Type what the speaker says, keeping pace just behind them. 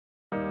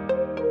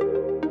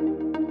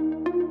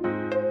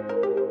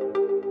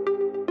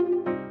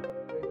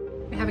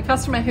a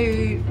customer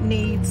who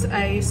needs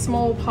a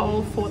small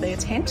pole for their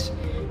tent.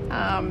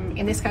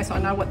 In this case, I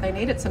know what they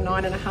need. It's a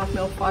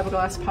 9.5mm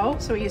fiberglass pole.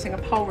 So we're using a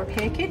pole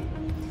repair kit,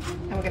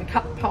 and we're going to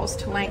cut the poles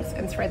to length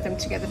and thread them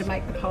together to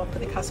make the pole for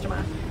the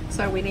customer.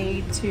 So we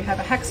need to have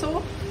a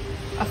hacksaw,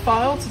 a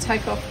file to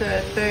take off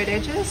the burred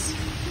edges.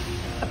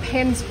 A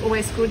pen's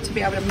always good to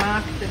be able to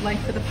mark the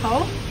length of the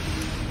pole.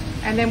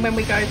 And then when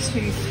we go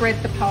to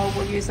thread the pole,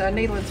 we'll use a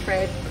needle and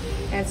thread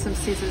and some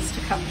scissors to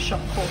cut the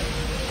shock cord.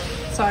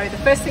 So the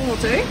first thing we'll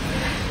do,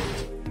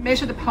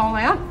 measure the pole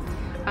out.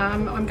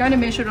 I'm going to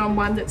measure it on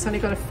one that's only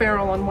got a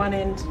ferrule on one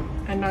end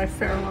and no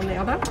ferrule on the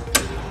other.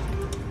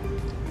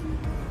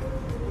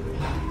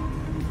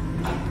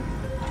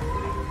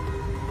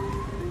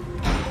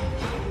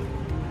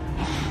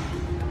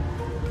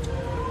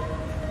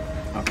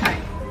 Okay,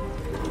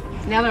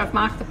 now that I've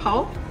marked the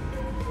pole,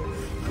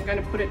 I'm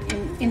going to put it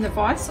in the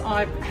vise.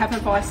 I have a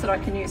vise that I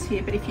can use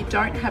here, but if you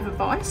don't have a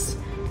vise,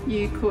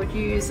 you could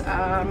use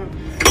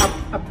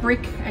a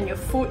brick and your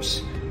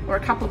foot, or a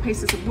couple of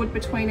pieces of wood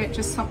between it,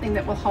 just something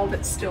that will hold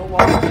it still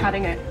while you're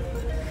cutting it.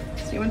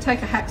 So you want to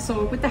take a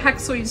hacksaw. With the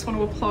hacksaw, you just want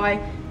to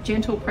apply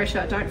gentle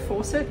pressure. Don't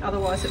force it,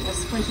 otherwise it will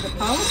splinter the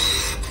pole.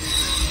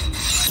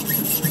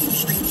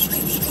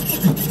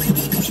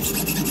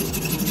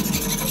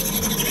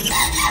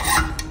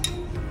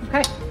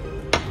 Okay.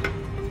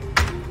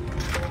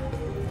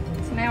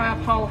 So now our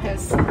pole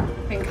has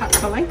been cut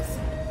to length.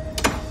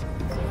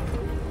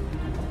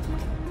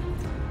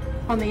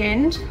 On the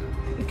end,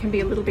 it can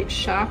be a little bit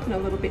sharp and a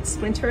little bit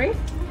splintery.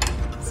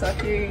 So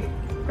if you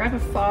grab a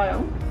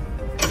file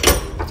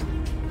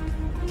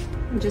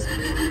and just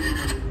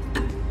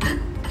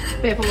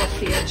bevel off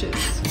the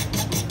edges.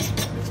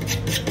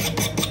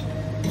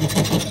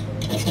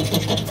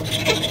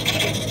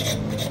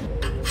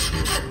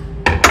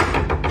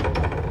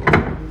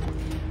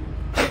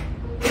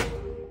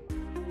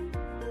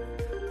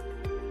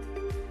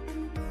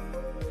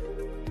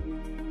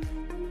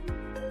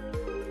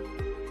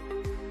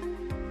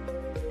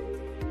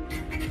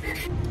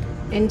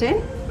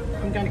 Indent.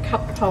 I'm going to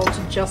cut the pole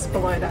to just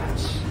below that.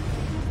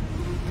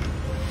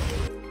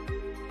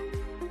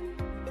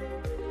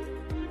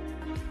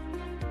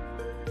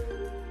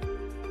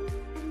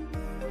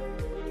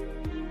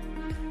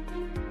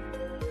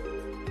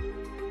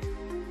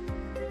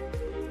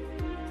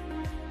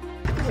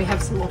 We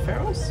have some more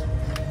ferrules.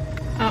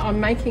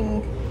 I'm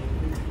making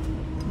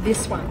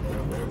this one.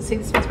 See,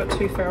 this one's got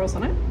 2 ferrules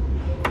on it.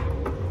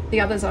 The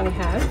others only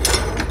have.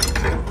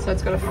 So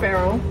it's got a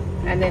ferrule.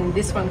 And then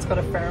this one's got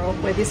a ferrule,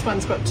 where this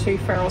one's got 2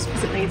 ferrules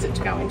because it needs it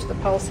to go into the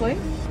pole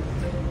sleeve.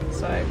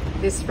 So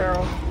this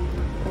ferrule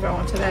will go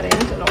onto that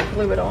end and I'll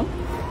glue it on,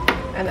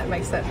 and that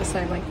makes that the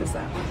same length as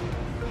that.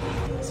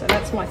 So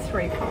that's my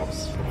 3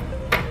 poles.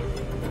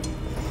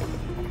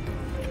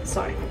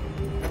 So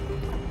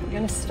I'm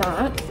going to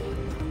start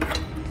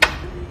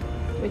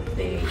with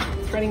the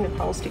threading the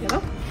poles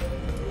together.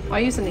 I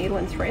use a needle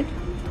and thread.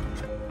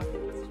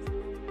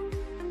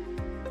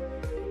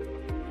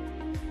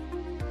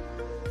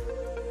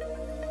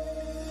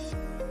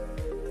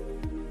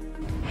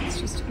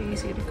 Just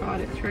easier to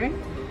guide it through.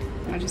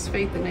 And I just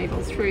feed the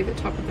needle through the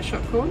top of the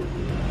shock cord.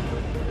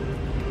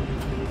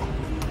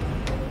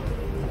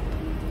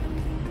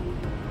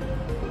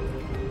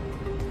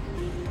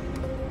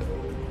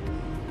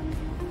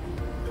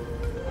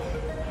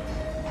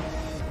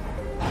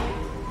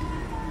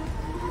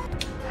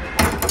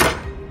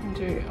 And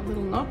do a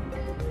little knot,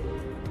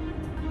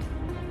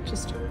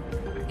 just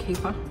a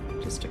keeper,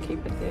 just to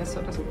keep it there so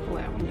it doesn't pull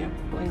out when you're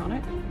pulling on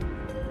it.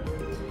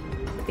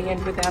 At the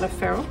end without a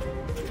ferrule.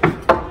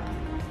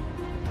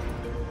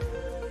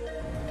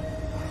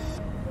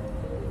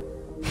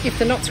 If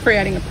the knot's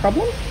creating a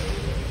problem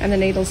and the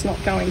needle's not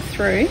going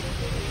through,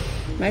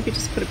 maybe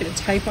just put a bit of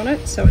tape on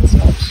it so it's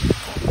not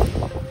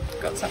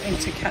got something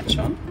to catch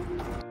on.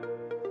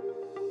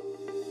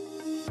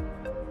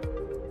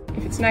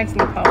 If it snags in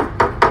the pole,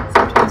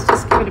 sometimes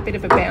just give it a bit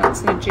of a bounce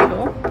and a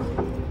jiggle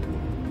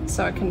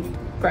so it can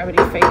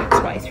gravity feed its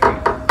way through.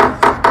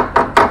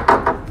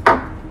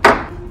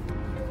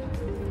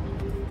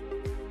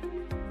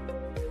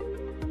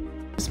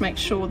 Just make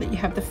sure that you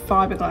have the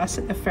fiberglass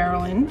at the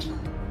ferrule end,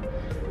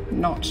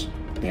 not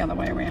the other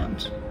way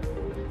around.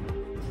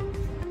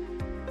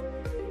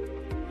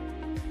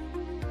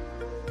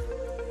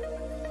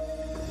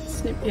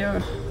 Snip your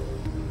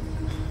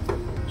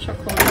shock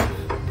cord off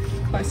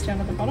close down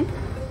to the bottom.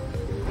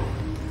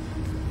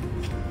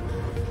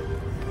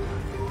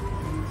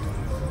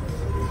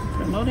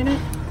 Put a knot in it.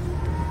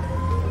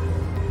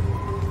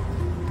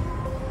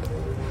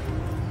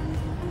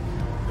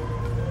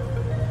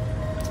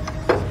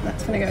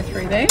 That's going to go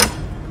through there.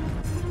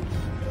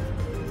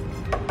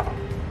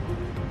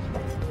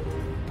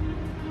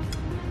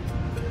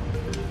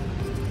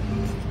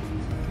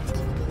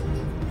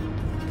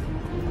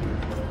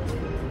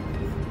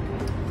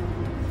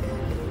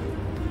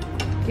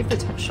 Give the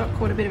top shock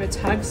cord a bit of a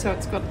tug so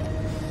it's got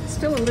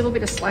still a little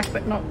bit of slack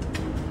but not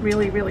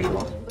really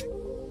long.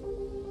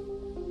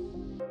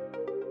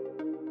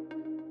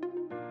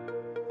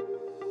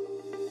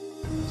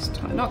 Just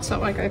tie a knot so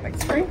it won't go back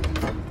through.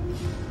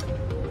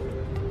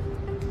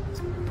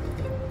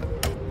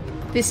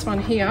 This one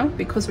here,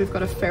 because we've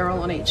got a ferrule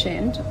on each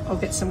end, I'll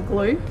get some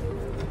glue.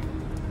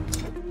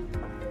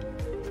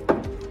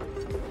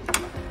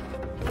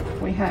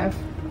 We have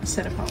a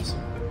set of holes.